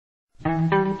You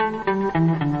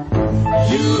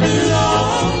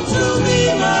belong to me,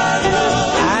 my love.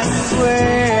 I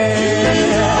swear. You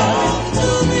belong to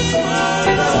me, my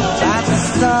love. Like the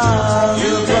stars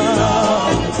you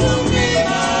belong to me,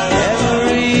 my love.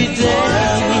 Every day.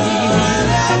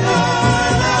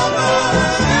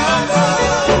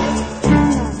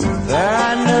 There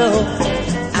I know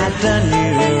I've done you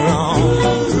wrong.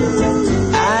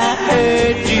 I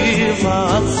hurt you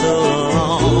for so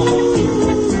long.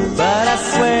 But I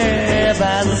swear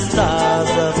by the stars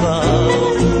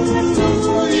above,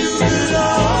 you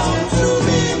belong to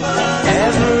me, my love.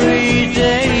 Every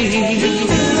day, you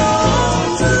belong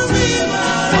to me,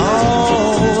 my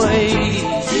love. Always,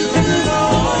 you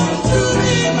belong to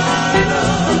me, my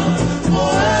love.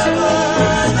 Forever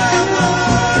and ever,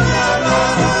 never.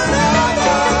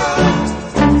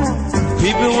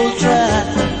 People will try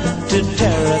to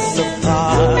tear us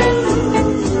apart,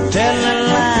 telling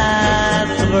lies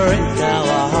to break